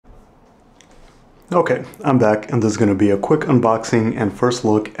Okay, I'm back, and this is going to be a quick unboxing and first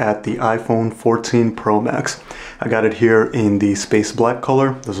look at the iPhone 14 Pro Max. I got it here in the space black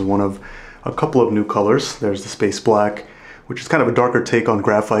color. This is one of a couple of new colors. There's the space black, which is kind of a darker take on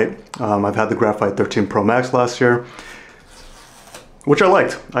graphite. I've had the Graphite 13 Pro Max last year, which I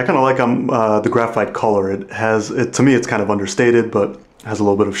liked. I kind of like the graphite color. To me, it's kind of understated, but has a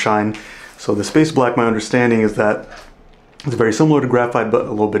little bit of shine. So the space black, my understanding is that it's very similar to graphite, but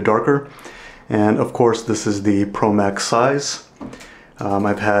a little bit darker. And of course, this is the Pro Max size.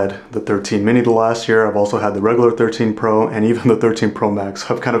 I've had the 13 mini the last year. I've also had the regular 13 Pro and even the 13 Pro Max.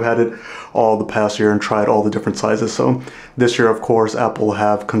 I've kind of had it all the past year and tried all the different sizes. So this year, of course, Apple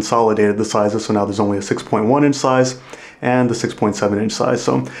have consolidated the sizes. So now there's only a 6.1 inch size and the 6.7 inch size.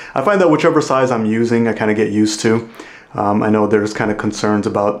 So I find that whichever size I'm using, I kind of get used to. I know there's kind of concerns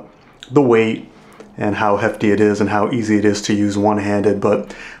about the weight and how hefty it is and how easy it is to use one-handed,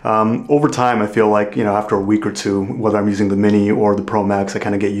 but over time I feel like, after a week or two, whether I'm using the mini or the Pro Max, I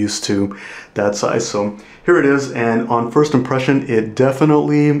kind of get used to that size. So here it is, and on first impression it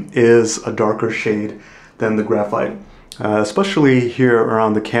definitely is a darker shade than the graphite, especially here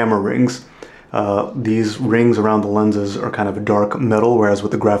around the camera rings. These rings around the lenses are kind of a dark metal, whereas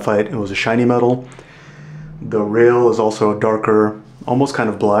with the graphite it was a shiny metal. The rail is also a darker, almost kind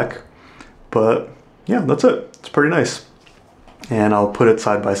of black, but yeah, that's it. It's pretty nice. And I'll put it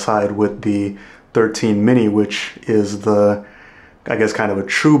side by side with the 13 mini, which is the, I guess, kind of a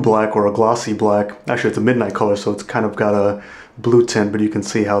true black or a glossy black. Actually, it's a midnight color, so it's kind of got a blue tint, but you can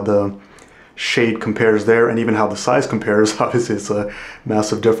see how the shade compares there and even how the size compares. Obviously, it's a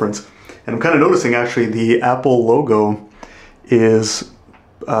massive difference. And I'm kind of noticing, actually, the Apple logo is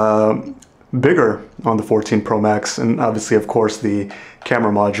bigger on the 14 Pro Max, and obviously, of course, the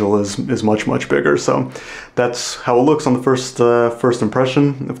camera module is much bigger. So that's how it looks on the first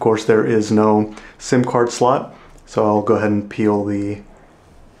impression. Of course, there is no SIM card slot, so I'll go ahead and peel the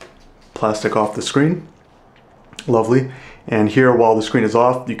plastic off the screen. Lovely. And here, while the screen is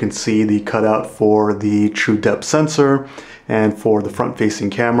off, you can see the cutout for the true depth sensor and for the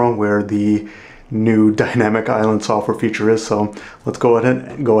front-facing camera, where the new dynamic island software feature is. So let's go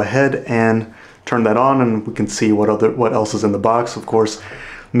ahead and turn that on, and we can see what else is in the box. Of course,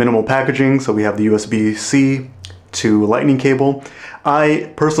 minimal packaging. So we have the USB-C to lightning cable.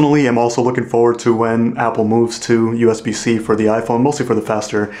 I personally am also looking forward to when Apple moves to USB-C for the iPhone, mostly for the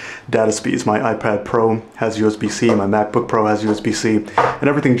faster data speeds. My iPad Pro has USB-C, my MacBook Pro has USB-C, and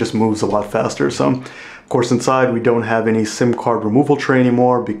everything just moves a lot faster. So of course, inside we don't have any SIM card removal tray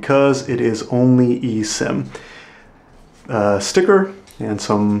anymore because it is only eSIM. Sticker and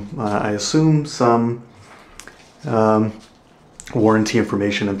some, I assume, some warranty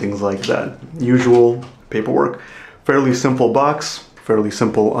information and things like that. Usual paperwork. Fairly simple box, fairly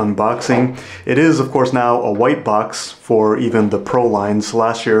simple unboxing. It is, of course, now a white box for even the Pro lines.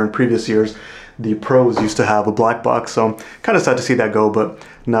 Last year and previous years, the Pros used to have a black box, so kind of sad to see that go, but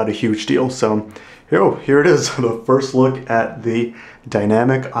not a huge deal. So here it is, the first look at the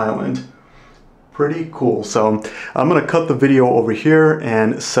dynamic island. Pretty cool. So I'm gonna cut the video over here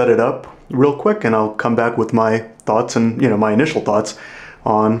and set it up real quick, and I'll come back with my thoughts and my initial thoughts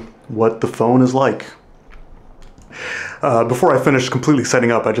on what the phone is like. Before I finish completely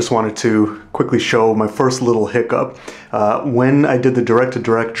setting up, I just wanted to quickly show my first little hiccup. When I did the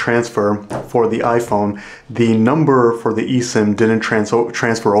direct-to-direct transfer for the iPhone, the number for the eSIM didn't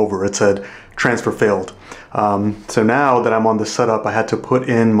transfer over. It said transfer failed. So now that I'm on the setup, I had to put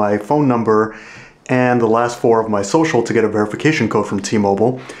in my phone number and the last four of my social to get a verification code from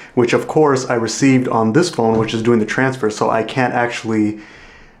T-Mobile, which of course I received on this phone, which is doing the transfer, so I can't actually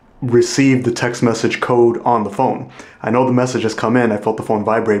receive the text message code on the phone. I know the message has come in, I felt the phone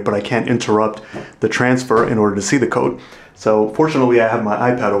vibrate, but I can't interrupt the transfer in order to see the code. So fortunately I have my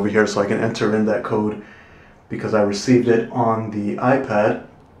iPad over here so I can enter in that code because I received it on the iPad.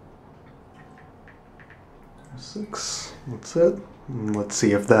 6, that's it. Let's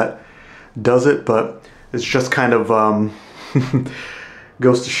see if that does it, but it's just kind of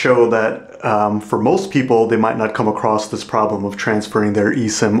goes to show that for most people, they might not come across this problem of transferring their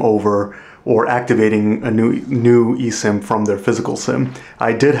eSIM over or activating a new eSIM from their physical SIM.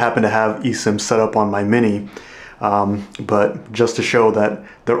 I did happen to have eSIM set up on my Mini, but just to show that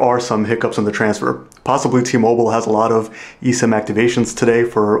there are some hiccups in the transfer. Possibly T-Mobile has a lot of eSIM activations today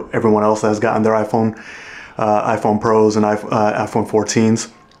for everyone else that has gotten their iPhone Pros and iPhone 14s.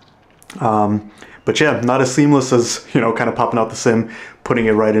 But yeah, not as seamless as, kind of popping out the SIM, putting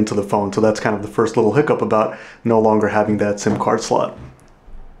it right into the phone. So that's kind of the first little hiccup about no longer having that SIM card slot.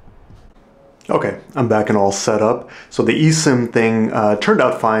 Okay, I'm back and all set up. So the eSIM thing turned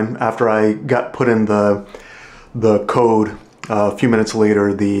out fine. After I got put in the code a few minutes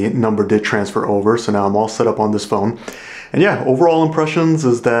later, the number did transfer over. So now I'm all set up on this phone. And yeah, overall impressions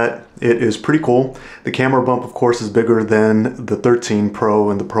is that it is pretty cool. The camera bump, of course, is bigger than the 13 Pro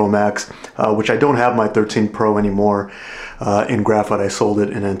and the Pro Max, which I don't have my 13 Pro anymore in graphite. I sold it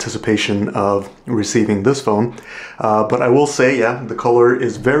in anticipation of receiving this phone. But I will say, yeah, the color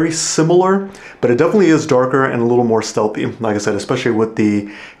is very similar, but it definitely is darker and a little more stealthy. Like I said, especially with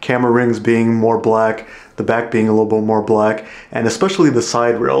the camera rings being more black, the back being a little bit more black, and especially the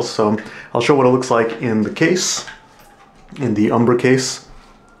side rails. So I'll show what it looks like in the case. In the Umbra case.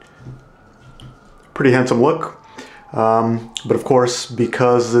 Pretty handsome look, but of course,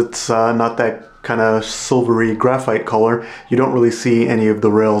 because it's not that kind of silvery graphite color, you don't really see any of the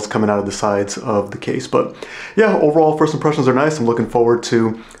rails coming out of the sides of the case. But yeah, overall first impressions are nice. I'm looking forward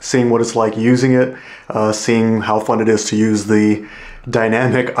to seeing what it's like using it, seeing how fun it is to use the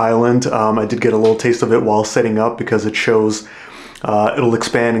dynamic island. I did get a little taste of it while setting up because it shows it'll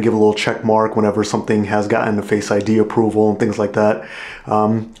expand and give a little check mark whenever something has gotten a Face ID approval and things like that.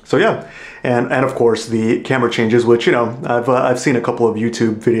 So yeah, and of course the camera changes, which, you know, I've seen a couple of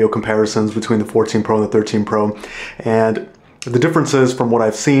YouTube video comparisons between the 14 Pro and the 13 Pro, and the differences from what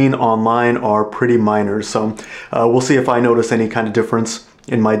I've seen online are pretty minor. So we'll see if I notice any kind of difference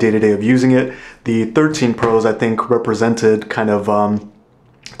in my day-to-day of using it. The 13 Pros, I think, represented kind of,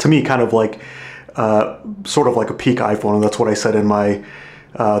 to me, kind of like sort of like a peak iPhone, and that's what I said in my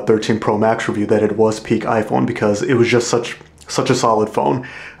 13 Pro Max review, that it was peak iPhone because it was just such a solid phone.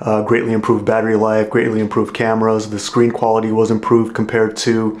 Greatly improved battery life, greatly improved cameras. The screen quality was improved compared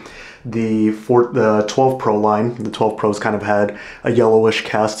to the 12 Pro line. The 12 Pros kind of had a yellowish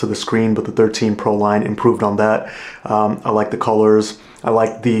cast to the screen, but the 13 Pro line improved on that. I like the colors. I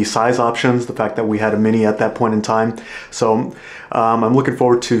like the size options, the fact that we had a mini at that point in time. So I'm looking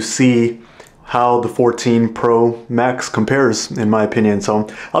forward to see how the 14 Pro Max compares, in my opinion. So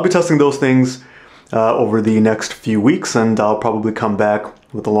I'll be testing those things over the next few weeks, and I'll probably come back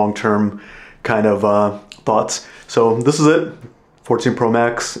with the long-term kind of thoughts. So this is it, 14 Pro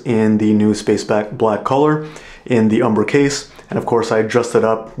Max in the new space black color in the Umbra case. And of course I dressed it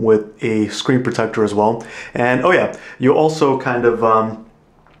up with a screen protector as well. And oh yeah, you also kind of,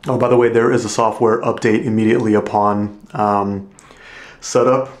 oh, by the way, there is a software update immediately upon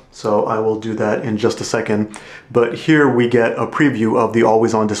setup. So I will do that in just a second. But here we get a preview of the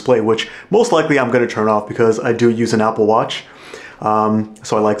always on display, which most likely I'm going to turn off because I do use an Apple Watch.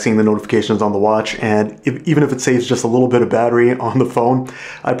 So I like seeing the notifications on the watch, and even if it saves just a little bit of battery on the phone,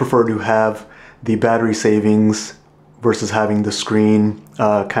 I prefer to have the battery savings versus having the screen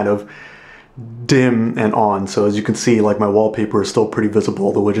kind of dim and on. So as you can see, like, my wallpaper is still pretty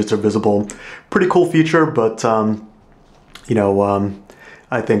visible, the widgets are visible. Pretty cool feature, but you know,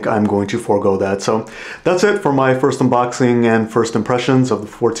 I think I'm going to forego that. So that's it for my first unboxing and first impressions of the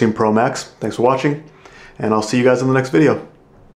 14 Pro Max. Thanks for watching, and I'll see you guys in the next video.